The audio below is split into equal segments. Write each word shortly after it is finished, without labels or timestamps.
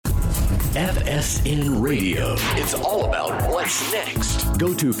FSN Radio. It's all about what's next.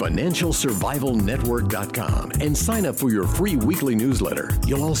 Go to financialsurvivalnetwork.com and sign up for your free weekly newsletter.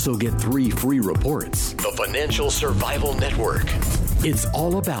 You'll also get 3 free reports. The Financial Survival Network. It's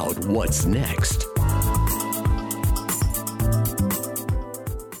all about what's next.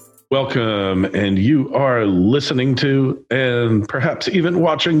 Welcome, and you are listening to and perhaps even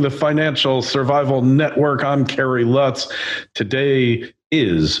watching the Financial Survival Network. I'm Kerry Lutz. Today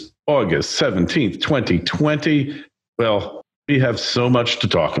is August 17th, 2020. Well, we have so much to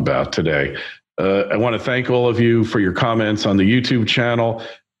talk about today. I want to thank all of you for your comments on the YouTube channel.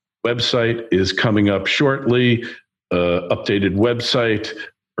 Website is coming up shortly. Updated website.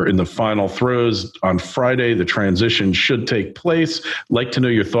 We're in the final throes. On Friday, the transition should take place. Like to know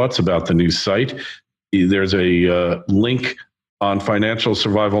your thoughts about the new site. There's a link on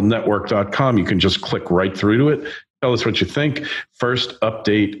financialsurvivalnetwork.com. You can just click right through to it. Tell us what you think. First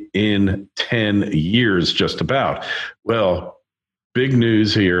update in 10 years, just about. Well, big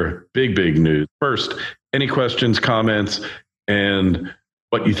news here. Big news. First, any questions, comments, and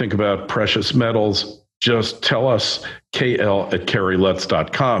what you think about precious metals? Just tell us,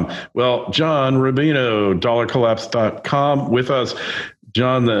 kl@kerrylutz.com. Well, John Rubino, dollarcollapse.com with us.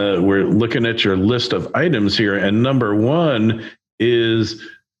 John, we're looking at your list of items here, and number one is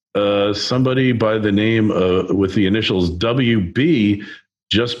somebody by the name with the initials WB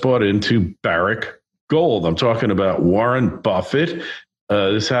just bought into Barrick Gold. I'm talking about Warren Buffett.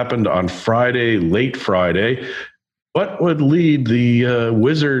 This happened on Friday, late Friday. What would lead the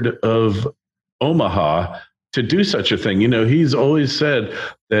Wizard of Omaha to do such a thing? You know, he's always said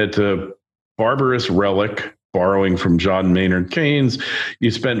that barbarous relic, borrowing from John Maynard Keynes,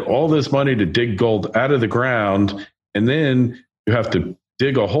 you spend all this money to dig gold out of the ground, and then you have to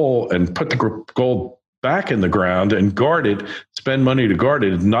dig a hole and put the gold back in the ground and guard it, spend money to guard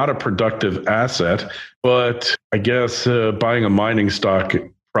it. It's not a productive asset, but I guess buying a mining stock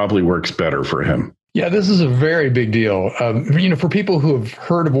probably works better for him. Yeah, this is a very big deal. For people who have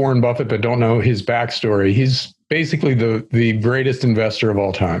heard of Warren Buffett but don't know his backstory, he's basically the greatest investor of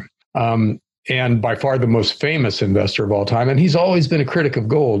all time, and by far the most famous investor of all time. And he's always been a critic of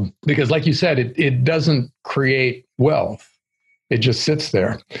gold because, like you said, it doesn't create wealth. It just sits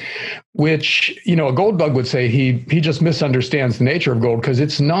there, which, a gold bug would say he just misunderstands the nature of gold because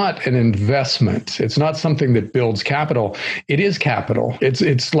it's not an investment. It's not something that builds capital. It is capital.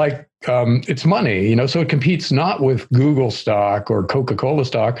 It's like it's money, so it competes not with Google stock or Coca-Cola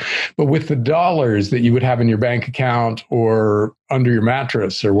stock, but with the dollars that you would have in your bank account or under your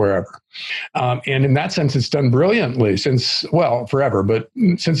mattress or wherever. And in that sense, it's done brilliantly forever. But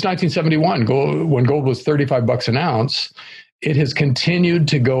since 1971, when gold was $35 an ounce, it has continued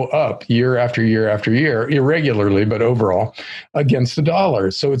to go up year after year after year, irregularly, but overall, against the dollar.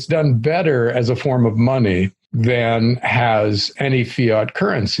 So it's done better as a form of money than has any fiat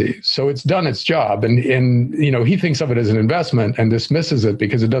currency. So it's done its job. And he thinks of it as an investment and dismisses it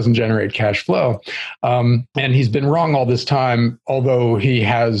because it doesn't generate cash flow. And he's been wrong all this time, although he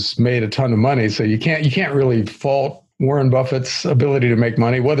has made a ton of money. So you can't really fault Warren Buffett's ability to make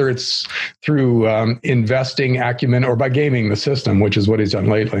money, whether it's through investing acumen or by gaming the system, which is what he's done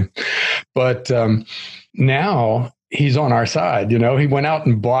lately. But now he's on our side. He went out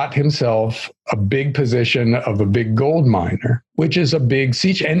and bought himself a big position of a big gold miner, which is a big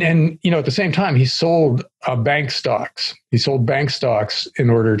siege. And at the same time, he sold bank stocks. He sold bank stocks in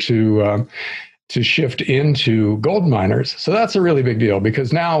order to shift into gold miners. So that's a really big deal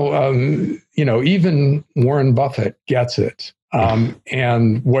because now, even Warren Buffett gets it.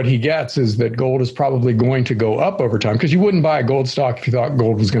 And what he gets is that gold is probably going to go up over time because you wouldn't buy a gold stock if you thought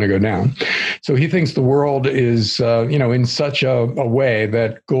gold was going to go down. So he thinks the world is, in such a way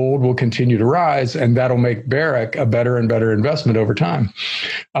that gold will continue to rise, and that'll make Barrick a better and better investment over time.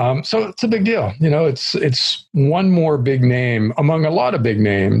 So it's a big deal. It's one more big name among a lot of big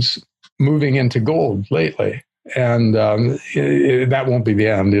names moving into gold lately. And that won't be the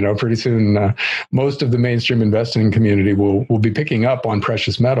end. Pretty soon, most of the mainstream investing community will be picking up on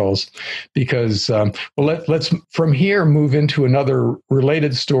precious metals because, let's from here move into another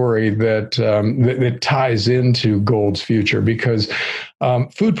related story that ties into gold's future because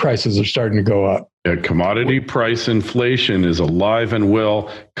food prices are starting to go up. Yeah, commodity price inflation is alive and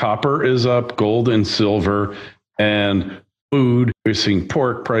well. Copper is up, gold and silver, and food. We're seeing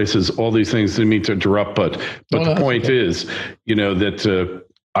pork prices, all these things didn't mean to interrupt, but the point is, that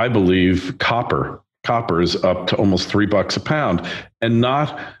I believe copper is up to almost $3 a pound, and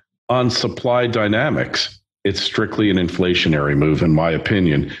not on supply dynamics. It's strictly an inflationary move, in my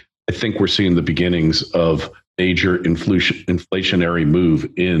opinion. I think we're seeing the beginnings of major inflationary move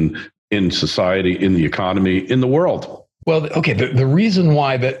in in society, in the economy, in the world? Well, okay, the reason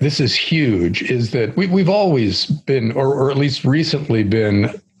why that this is huge is that we've always been, or at least recently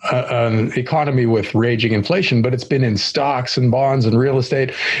been, an economy with raging inflation, but it's been in stocks and bonds and real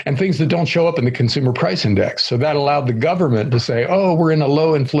estate and things that don't show up in the consumer price index. So that allowed the government to say, oh, we're in a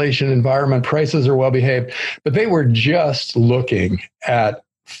low inflation environment, prices are well behaved, but they were just looking at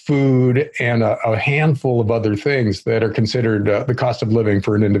food and a handful of other things that are considered the cost of living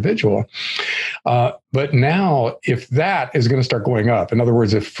for an individual. But now, if that is going to start going up, in other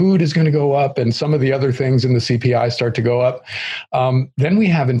words, if food is going to go up and some of the other things in the CPI start to go up, then we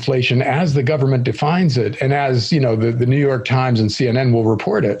have inflation as the government defines it. And as the New York Times and CNN will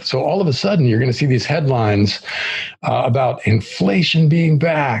report it. So all of a sudden, you're going to see these headlines about inflation being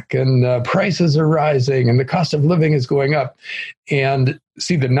back and prices are rising and the cost of living is going up. And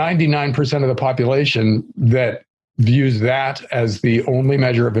see, the 99% of the population that views that as the only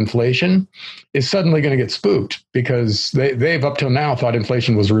measure of inflation is suddenly going to get spooked because they've up till now thought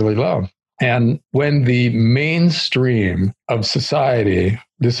inflation was really low. And when the mainstream of society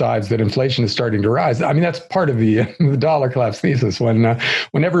decides that inflation is starting to rise, I mean, that's part of the dollar collapse thesis. When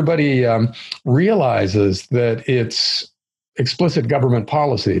everybody realizes that it's explicit government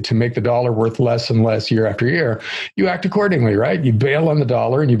policy to make the dollar worth less and less year after year, you act accordingly, right? You bail on the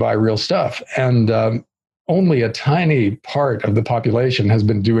dollar and you buy real stuff. And only a tiny part of the population has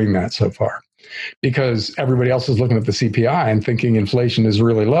been doing that so far because everybody else is looking at the CPI and thinking inflation is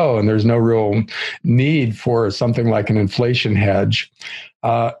really low and there's no real need for something like an inflation hedge.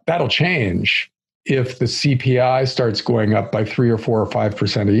 That'll change if the CPI starts going up by 3 or 4 or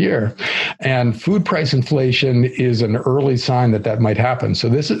 5% a year. And food price inflation is an early sign that might happen. So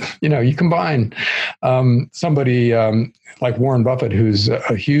this is, you combine somebody like Warren Buffett, who's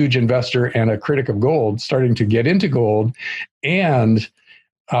a huge investor and a critic of gold, starting to get into gold, and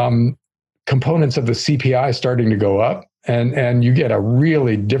components of the CPI starting to go up, and you get a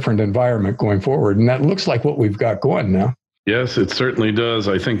really different environment going forward. And that looks like what we've got going now. Yes, it certainly does.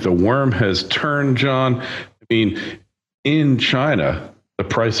 I think the worm has turned, John. I mean, in China, the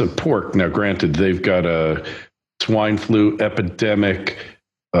price of pork, now granted, they've got a swine flu epidemic,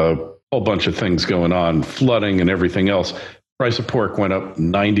 a whole bunch of things going on, flooding and everything else. Price of pork went up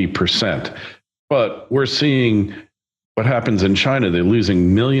 90%. But we're seeing what happens in China. They're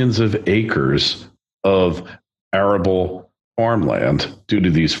losing millions of acres of arable farmland due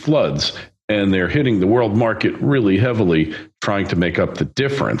to these floods. And they're hitting the world market really heavily, trying to make up the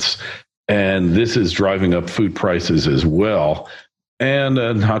difference. And this is driving up food prices as well. And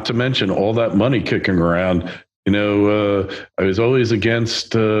not to mention all that money kicking around. I was always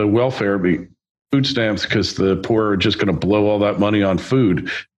against welfare, food stamps, because the poor are just going to blow all that money on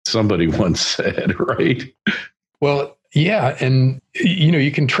food. Somebody once said, right? Well, yeah, and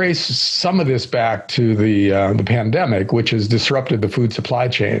you can trace some of this back to the pandemic, which has disrupted the food supply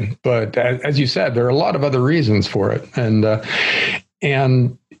chain. But as you said, there are a lot of other reasons for it, and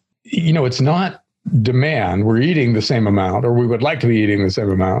it's not demand. We're eating the same amount, or we would like to be eating the same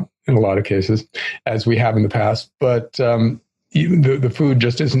amount in a lot of cases, as we have in the past. But the food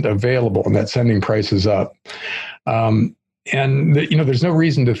just isn't available, and that's sending prices up. There's no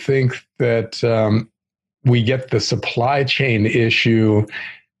reason to think that we get the supply chain issue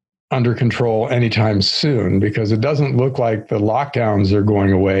under control anytime soon, because it doesn't look like the lockdowns are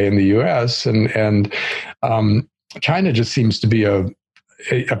going away in the U.S. and China just seems to be a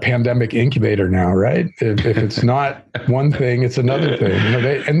pandemic incubator now, right? If it's not one thing, it's another thing.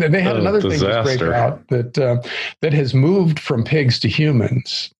 They had another thing to break out that has moved from pigs to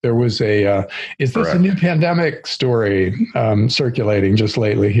humans. There was is this Correct. A new pandemic story circulating just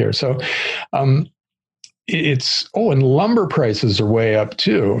lately here? So. And lumber prices are way up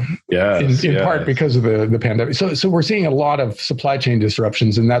too. Yes, in part because of the pandemic. So we're seeing a lot of supply chain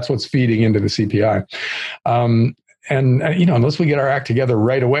disruptions, and that's what's feeding into the CPI. Unless we get our act together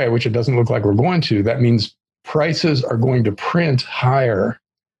right away, which it doesn't look like we're going to, that means prices are going to print higher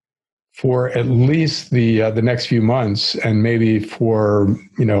for at least the next few months, and maybe for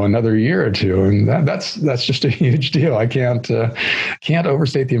another year or two, and that's just a huge deal. I can't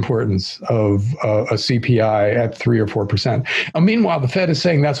overstate the importance of a CPI at 3 or 4%. Meanwhile, the Fed is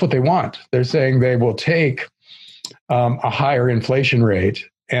saying that's what they want. They're saying they will take a higher inflation rate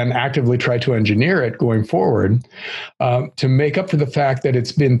and actively try to engineer it going forward to make up for the fact that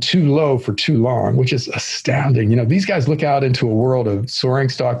it's been too low for too long, which is astounding. These guys look out into a world of soaring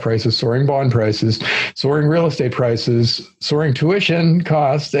stock prices, soaring bond prices, soaring real estate prices, soaring tuition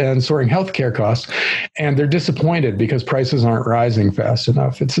costs, and soaring healthcare costs, and they're disappointed because prices aren't rising fast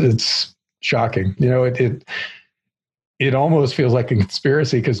enough. It's shocking. it almost feels like a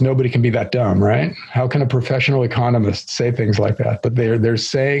conspiracy because nobody can be that dumb, right? How can a professional economist say things like that? But they're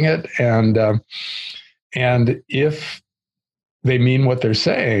saying it, and if they mean what they're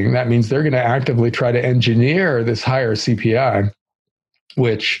saying, that means they're going to actively try to engineer this higher CPI,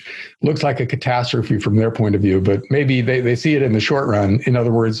 which looks like a catastrophe from their point of view, but maybe they see it in the short run. In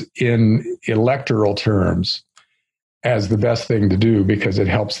other words, in electoral terms, as the best thing to do because it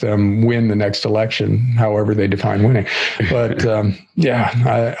helps them win the next election, however they define winning. But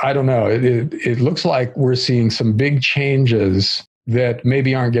I don't know. It looks like we're seeing some big changes that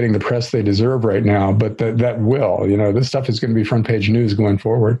maybe aren't getting the press they deserve right now, but that will. This stuff is going to be front page news going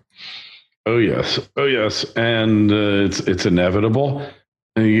forward. Oh yes, and it's inevitable.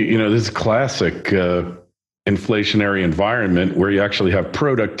 This classic inflationary environment where you actually have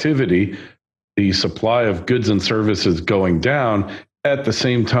productivity, the supply of goods and services going down. At the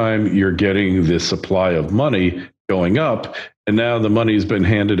same time, you're getting the supply of money going up, and now the money's been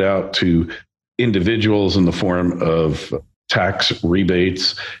handed out to individuals in the form of tax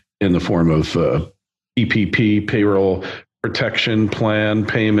rebates, in the form of PPP, payroll protection plan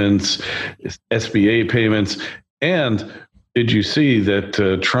payments, SBA payments. And did you see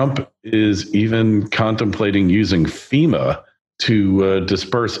that Trump is even contemplating using FEMA to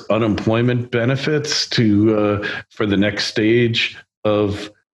disperse unemployment benefits for the next stage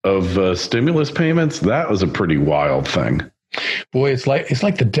of stimulus payments? That was a pretty wild thing. Boy, it's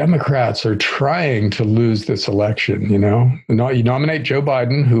like the Democrats are trying to lose this election. You nominate Joe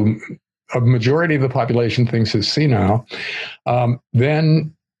Biden, who a majority of the population thinks is senile.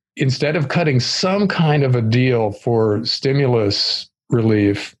 Then instead of cutting some kind of a deal for stimulus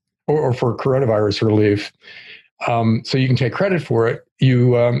relief or for coronavirus relief, so you can take credit for it,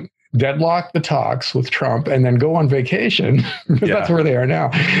 you deadlock the talks with Trump and then go on vacation. That's where they are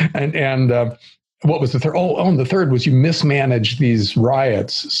now. And what was the third? And the third was you mismanage these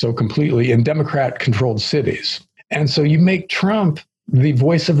riots so completely in Democrat-controlled cities. And so you make Trump the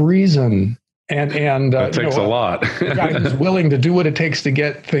voice of reason. And that takes a lot. A guy who's willing to do what it takes to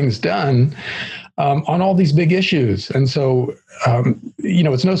get things done on all these big issues. And so,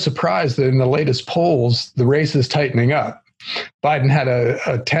 it's no surprise that in the latest polls, the race is tightening up. Biden had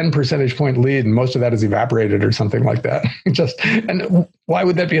a 10 percentage point lead, and most of that has evaporated or something like that. And why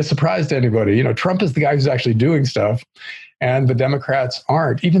would that be a surprise to anybody? Trump is the guy who's actually doing stuff, and the Democrats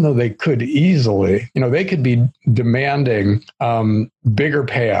aren't, even though they could easily. They could be demanding bigger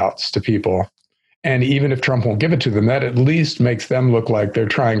payouts to people. And even if Trump won't give it to them, that at least makes them look like they're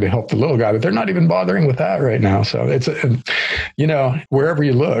trying to help the little guy, but they're not even bothering with that right now. So it's, wherever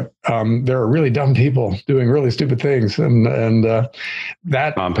you look, there are really dumb people doing really stupid things. And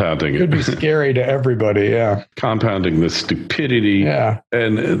that compounding could be scary to everybody. Yeah. Compounding the stupidity. Yeah.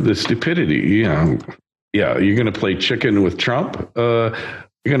 And the stupidity, you're going to play chicken with Trump. You're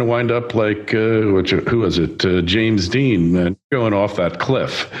going to wind up like, who was it? James Dean going off that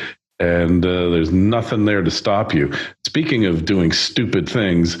cliff. And there's nothing there to stop you. Speaking of doing stupid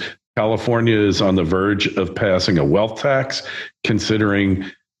things, California is on the verge of passing a wealth tax, considering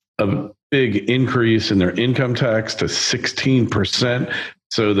a big increase in their income tax to 16%.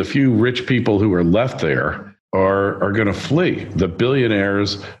 So the few rich people who are left there are going to flee. The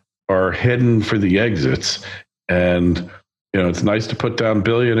billionaires are heading for the exits. And, it's nice to put down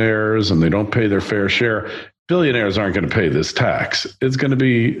billionaires and they don't pay their fair share. Billionaires aren't going to pay this tax. It's going to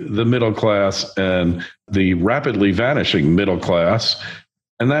be the middle class and the rapidly vanishing middle class.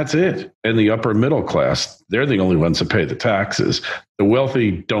 And that's it. And the upper middle class, they're the only ones that pay the taxes. The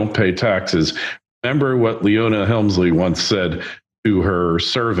wealthy don't pay taxes. Remember what Leona Helmsley once said to her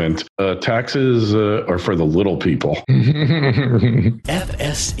servant, taxes are for the little people.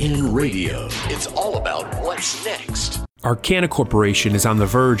 FSN Radio. It's all about what's next. Arcana Corporation is on the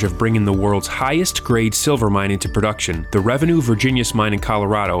verge of bringing the world's highest grade silver mine into production. The Revenue Virginius mine in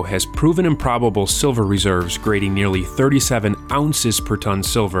Colorado has proven improbable silver reserves grading nearly 37 ounces per ton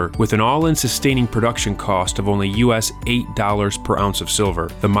silver with an all-in sustaining production cost of only US $8 per ounce of silver.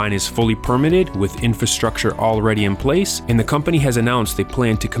 The mine is fully permitted with infrastructure already in place, and the company has announced they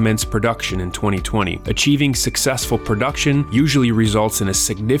plan to commence production in 2020. Achieving successful production usually results in a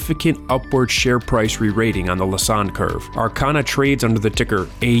significant upward share price re-rating on the Lassonde curve. Arcana trades under the ticker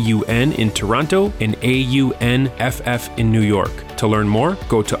AUN in Toronto and AUNFF in New York. To learn more,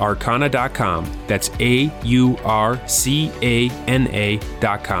 go to arcana.com. That's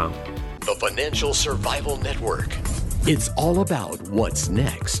AURCANA.com. The Financial Survival Network. It's all about what's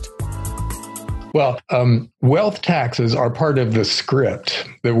next. Well, wealth taxes are part of the script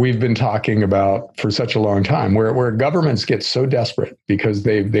that we've been talking about for such a long time, where governments get so desperate because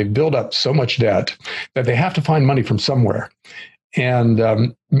they've built up so much debt that they have to find money from somewhere.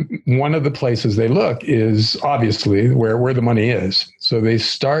 And one of the places they look is obviously where the money is. So they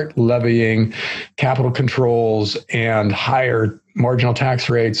start levying capital controls and higher marginal tax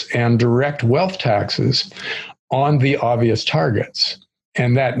rates and direct wealth taxes on the obvious targets.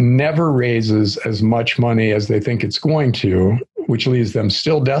 And that never raises as much money as they think it's going to, which leaves them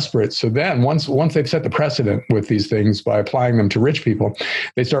still desperate. So then once they've set the precedent with these things by applying them to rich people,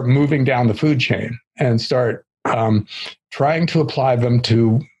 they start moving down the food chain and start trying to apply them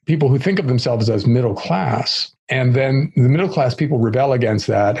to people who think of themselves as middle class. And then the middle class people rebel against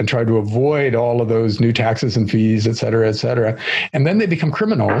that and try to avoid all of those new taxes and fees, et cetera, et cetera. And then they become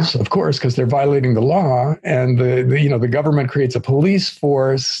criminals, of course, because they're violating the law. And the government creates a police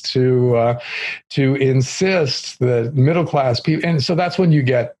force to insist that middle class people. And so that's when you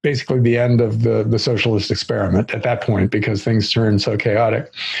get basically the end of the socialist experiment at that point, because things turn so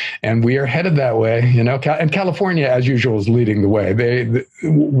chaotic. And we are headed that way, And California, as usual, is leading the way.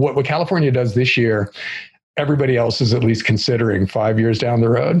 What California does this year, everybody else is at least considering 5 years down the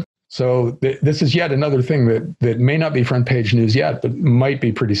road. So this is yet another thing that may not be front page news yet, but might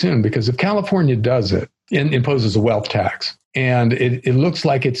be pretty soon, because if California does it and imposes a wealth tax, and it looks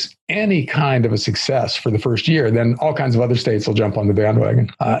like it's any kind of a success for the first year, then all kinds of other states will jump on the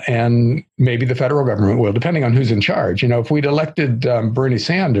bandwagon. And maybe the federal government will, depending on who's in charge. If we'd elected Bernie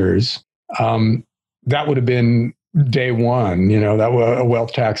Sanders, that would have been day one, that was a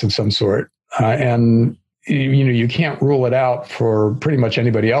wealth tax of some sort. And you can't rule it out for pretty much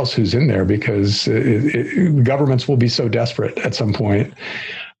anybody else who's in there, because governments will be so desperate at some point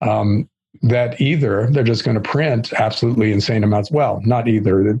that either they're just going to print absolutely insane amounts. Well, not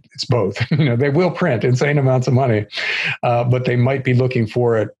either. It's both. They will print insane amounts of money, but they might be looking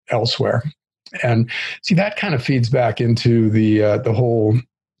for it elsewhere. And see, that kind of feeds back into the whole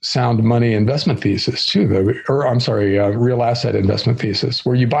sound money investment thesis too, real asset investment thesis,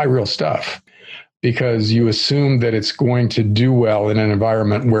 where you buy real stuff because you assume that it's going to do well in an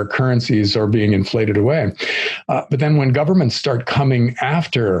environment where currencies are being inflated away. But then when governments start coming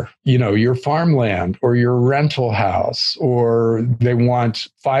after, your farmland or your rental house, or they want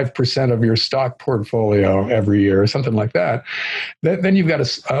 5% of your stock portfolio every year or something like that, then you've got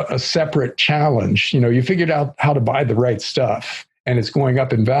a separate challenge. You figured out how to buy the right stuff and it's going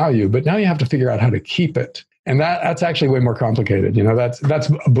up in value, but now you have to figure out how to keep it. And that's actually way more complicated. That's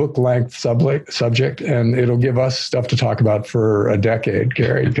a book length subject, and it'll give us stuff to talk about for a decade,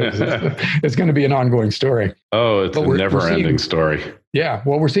 Gary, because it's going to be an ongoing story. Oh, it's a never-ending story. Yeah.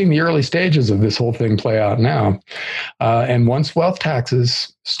 Well, we're seeing the early stages of this whole thing play out now. And once wealth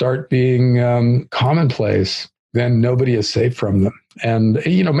taxes start being commonplace, then nobody is safe from them. And,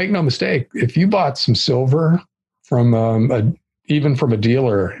 make no mistake, if you bought some silver from even from a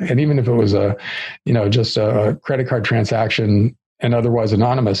dealer, and even if it was just a credit card transaction and otherwise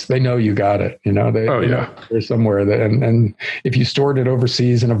anonymous, they know you got it. They're somewhere and if you stored it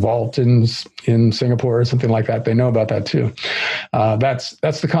overseas in a vault in Singapore or something like that, they know about that too. That's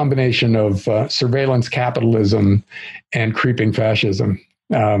the combination of surveillance capitalism and creeping fascism.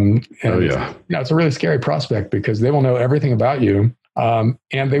 It's a really scary prospect, because they will know everything about you, and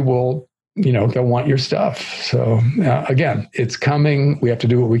they will. They'll want your stuff. So again, it's coming. We have to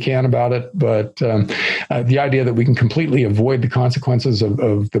do what we can about it. But the idea that we can completely avoid the consequences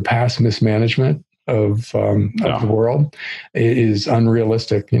of the past mismanagement of the world is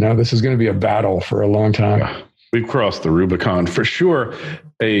unrealistic. This is going to be a battle for a long time. Yeah. We've crossed the Rubicon for sure.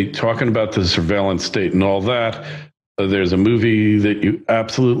 Talking about the surveillance state and all that, there's a movie that you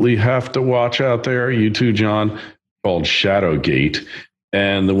absolutely have to watch out there, you too, John, called Shadowgate.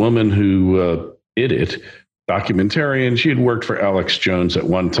 And the woman who did it, documentarian, she had worked for Alex Jones at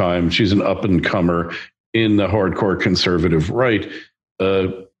one time. She's an up-and-comer in the hardcore conservative right.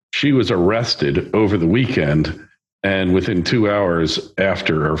 She was arrested over the weekend, and within 2 hours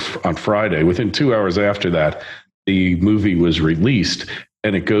after, or on Friday, within 2 hours after that, the movie was released.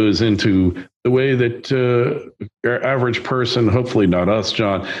 And it goes into the way that your average person, hopefully not us,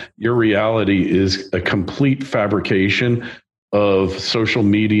 John, your reality is a complete fabrication of social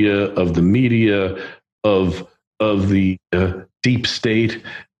media, of the media, of the deep state,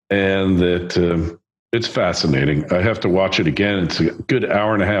 and that it's fascinating. I have to watch it again. It's a good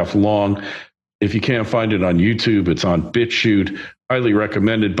hour and a half long. If you can't find it on YouTube, it's on BitChute. Highly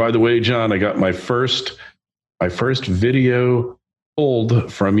recommended. By the way, John, I got my first video pulled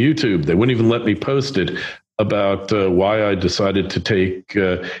from YouTube. They wouldn't even let me post it. about why I decided to take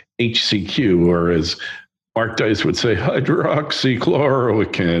HCQ, or as Mark Dice would say,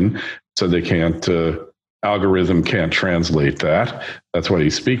 hydroxychloroquine. So they can't, algorithm can't translate that. That's why he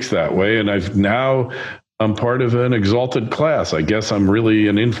speaks that way. And I'm part of an exalted class. I guess I'm really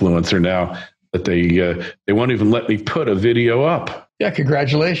an influencer now, that they won't even let me put a video up. Yeah,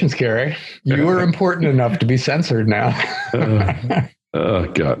 congratulations, Gary. You are important enough to be censored now. Oh,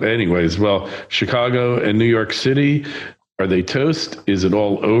 God. Anyways, well, Chicago and New York City, are they toast? Is it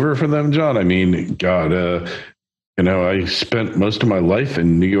all over for them, John? I mean, God, I spent most of my life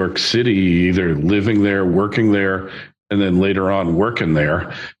in New York City, either living there, working there, and then later on working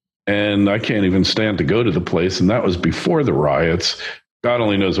there. And I can't even stand to go to the place. And that was before the riots. God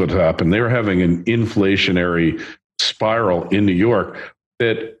only knows what happened. They were having an inflationary spiral in New York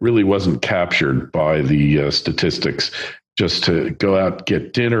that really wasn't captured by the statistics. Just to go out,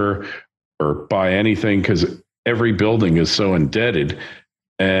 get dinner or buy anything, because every building is so indebted.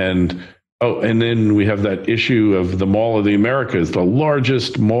 And then we have that issue of the Mall of the Americas, the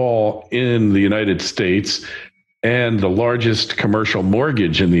largest mall in the United States and the largest commercial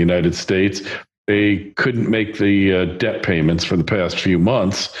mortgage in the United States. They couldn't make the debt payments for the past few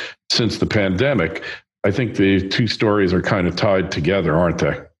months since the pandemic. I think the two stories are kind of tied together, aren't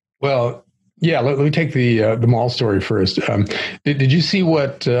they? Well, yeah, let me take the mall story first. Did you see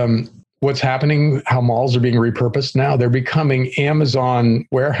what's happening, how malls are being repurposed now? They're becoming Amazon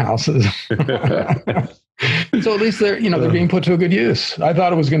warehouses. So at least they're being put to a good use. I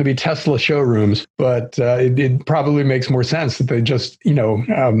thought it was going to be Tesla showrooms, but it probably makes more sense that they just,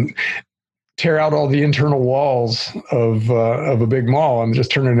 tear out all the internal walls of a big mall and just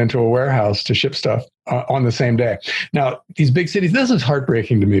turn it into a warehouse to ship stuff on the same day. Now, these big cities, this is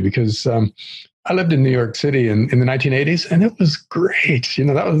heartbreaking to me because I lived in New York City in the 1980s, and it was great.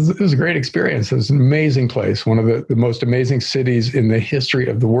 It was a great experience. It was an amazing place, one of the most amazing cities in the history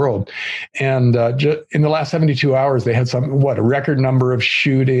of the world. And in the last 72 hours, they had a record number of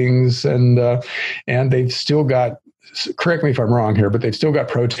shootings, and they've still got, correct me if I'm wrong here, but they've still got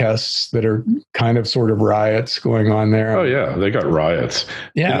protests that are kind of sort of riots going on there. Oh, yeah, they got riots.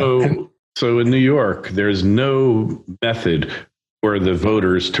 Yeah. So in New York, there's no method for the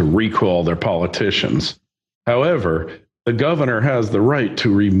voters to recall their politicians. However, the governor has the right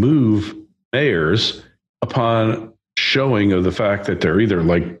to remove mayors upon showing of the fact that they're either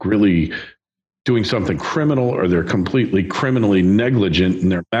really doing something criminal or they're completely criminally negligent in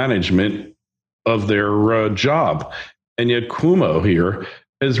their management of their job. And yet Cuomo here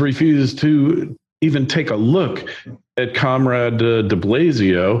has refused to even take a look at Comrade de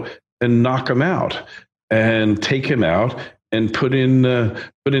Blasio and knock him out and take him out and put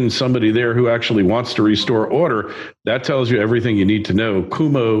in somebody there who actually wants to restore order. That tells you everything you need to know.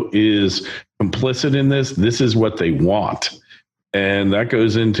 Cuomo is complicit in this. This is what they want. And that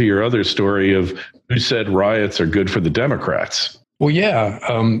goes into your other story of who said riots are good for the Democrats. Well,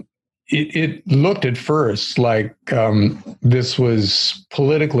 yeah. It looked at first like this was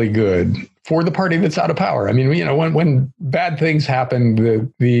politically good for the party that's out of power. I mean, when bad things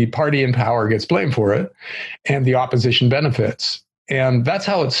happen, the party in power gets blamed for it, and the opposition benefits. And that's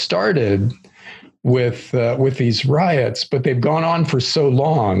how it started with these riots. But they've gone on for so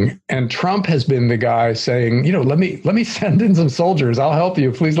long, and Trump has been the guy saying, let me send in some soldiers. I'll help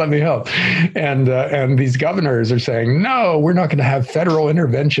you. Please let me help. And these governors are saying, no, we're not going to have federal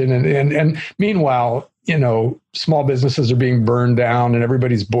intervention. And meanwhile, small businesses are being burned down and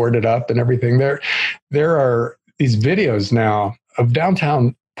everybody's boarded up and everything. There are these videos now of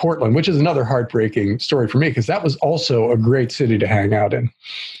downtown Portland, which is another heartbreaking story for me, because that was also a great city to hang out in.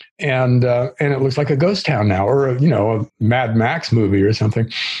 And it looks like a ghost town now, or a Mad Max movie or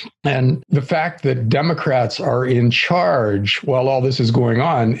something. And the fact that Democrats are in charge while all this is going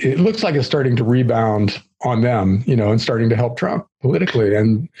on, it looks like it's starting to rebound on them, and starting to help Trump politically.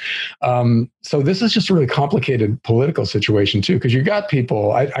 And so this is just a really complicated political situation too, because you got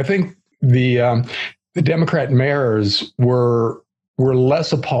people. I think the Democrat mayors were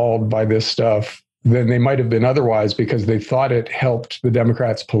less appalled by this stuff than they might have been otherwise, because they thought it helped the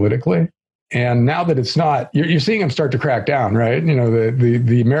Democrats politically. And now that it's not, you're seeing them start to crack down, right?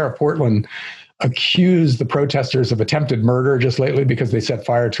 The mayor of Portland accused the protesters of attempted murder just lately because they set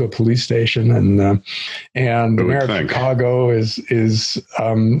fire to a police station, and the mayor of Chicago is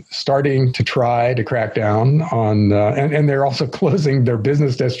starting to try to crack down on, and they're also closing their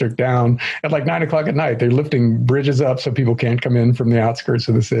business district down at like 9:00 at night. They're lifting bridges up so people can't come in from the outskirts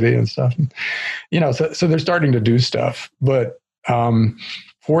of the city and stuff. So they're starting to do stuff, but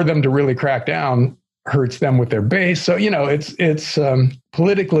for them to really crack down, hurts them with their base. So, it's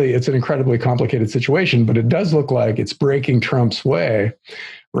politically, it's an incredibly complicated situation, but it does look like it's breaking Trump's way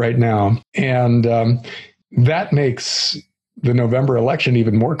right now. And that makes the November election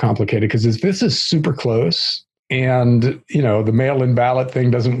even more complicated because this is super close. And, the mail-in ballot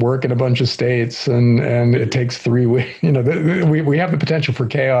thing doesn't work in a bunch of states and it takes 3 weeks. We have the potential for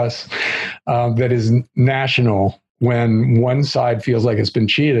chaos that is national when one side feels like it's been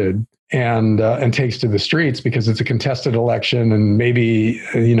cheated and takes to the streets because it's a contested election and maybe,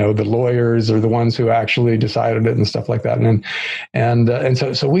 the lawyers are the ones who actually decided it and stuff like that.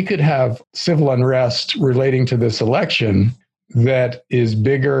 And so we could have civil unrest relating to this election that is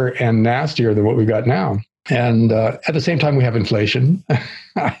bigger and nastier than what we've got now. And at the same time, we have inflation.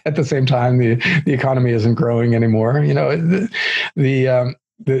 At the same time, the economy isn't growing anymore. The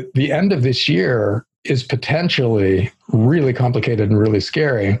end of this year is potentially really complicated and really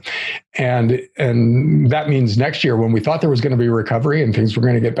scary. And that means next year, when we thought there was going to be a recovery and things were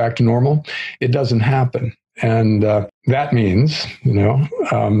going to get back to normal, it doesn't happen. And that means,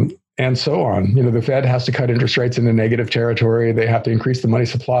 and so on. The Fed has to cut interest rates into negative territory. They have to increase the money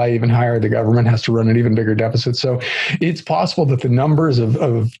supply even higher. The government has to run an even bigger deficit. So it's possible that the numbers of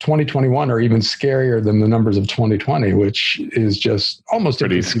 2021 are even scarier than the numbers of 2020, which is just almost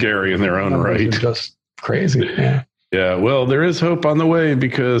pretty scary in their own right. Just crazy. Yeah. Yeah. Well, there is hope on the way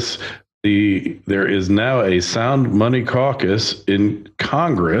because there is now a sound money caucus in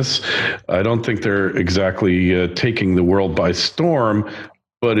Congress. I don't think they're exactly taking the world by storm,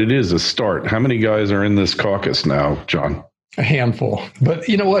 but it is a start. How many guys are in this caucus now, John? A handful. But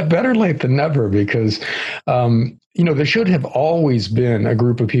you know what? Better late than never, because, there should have always been a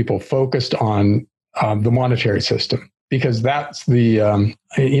group of people focused on the monetary system, because that's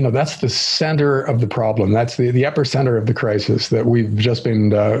that's the center of the problem. That's the epicenter of the crisis that we've just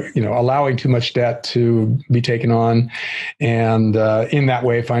been, allowing too much debt to be taken on, and in that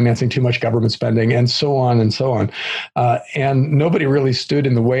way financing too much government spending, and so on and so on. And nobody really stood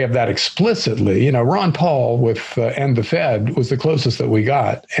in the way of that explicitly. Ron Paul with End the Fed was the closest that we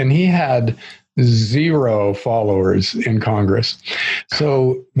got, and he had 0 followers in Congress.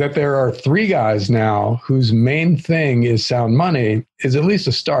 So that there are 3 guys now whose main thing is sound money is at least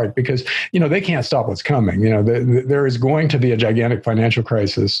a start, because, they can't stop what's coming. There is going to be a gigantic financial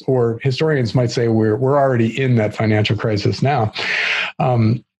crisis, or historians might say we're already in that financial crisis now.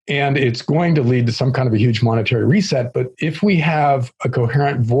 And it's going to lead to some kind of a huge monetary reset. But if we have a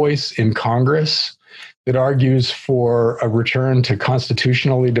coherent voice in Congress that argues for a return to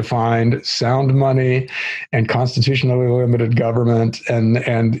constitutionally defined sound money and constitutionally limited government and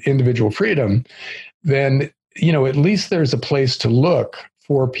individual freedom, then, at least there's a place to look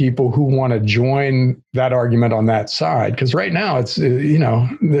for people who want to join that argument on that side. Because right now it's,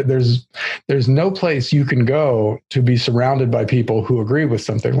 there's no place you can go to be surrounded by people who agree with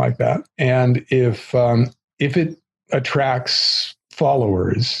something like that. And if it attracts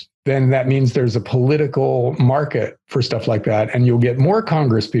followers, then that means there's a political market for stuff like that. And you'll get more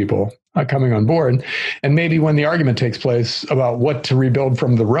Congress people coming on board. And maybe when the argument takes place about what to rebuild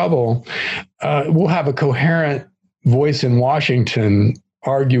from the rubble, we'll have a coherent voice in Washington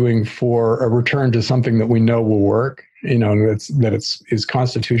arguing for a return to something that we know will work, that is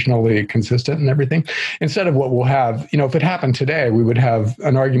constitutionally consistent and everything. Instead of what we'll have, if it happened today, we would have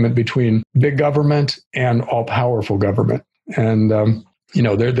an argument between big government and all-powerful government. And,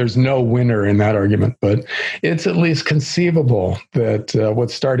 there's no winner in that argument, but it's at least conceivable that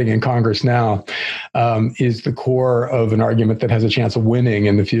what's starting in Congress now is the core of an argument that has a chance of winning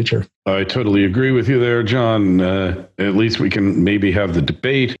in the future. I totally agree with you there, John. At least we can maybe have the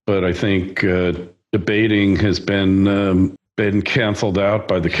debate, but I think debating has been canceled out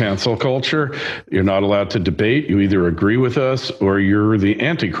by the cancel culture. You're not allowed to debate. You either agree with us or you're the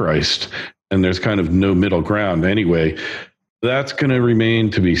Antichrist, and there's kind of no middle ground anyway. That's going to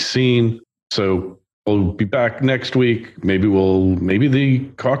remain to be seen. So we'll be back next week. Maybe the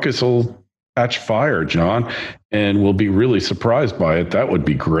caucus will catch fire, John, and we'll be really surprised by it. That would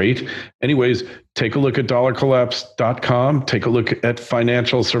be great. Anyways, take a look at dollarcollapse.com. Take a look at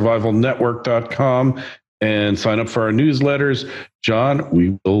financialsurvivalnetwork.com and sign up for our newsletters. John,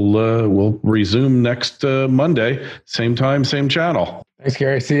 we will we'll resume next Monday, same time, same channel. Thanks,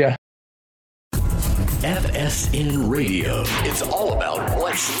 Gary. See ya. FSN Radio. It's all about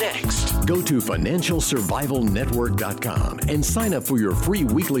what's next. Go to financialsurvivalnetwork.com and sign up for your free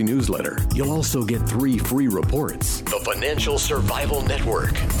weekly newsletter. You'll also get 3 free reports. The Financial Survival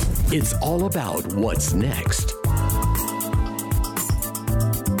Network. It's all about what's next.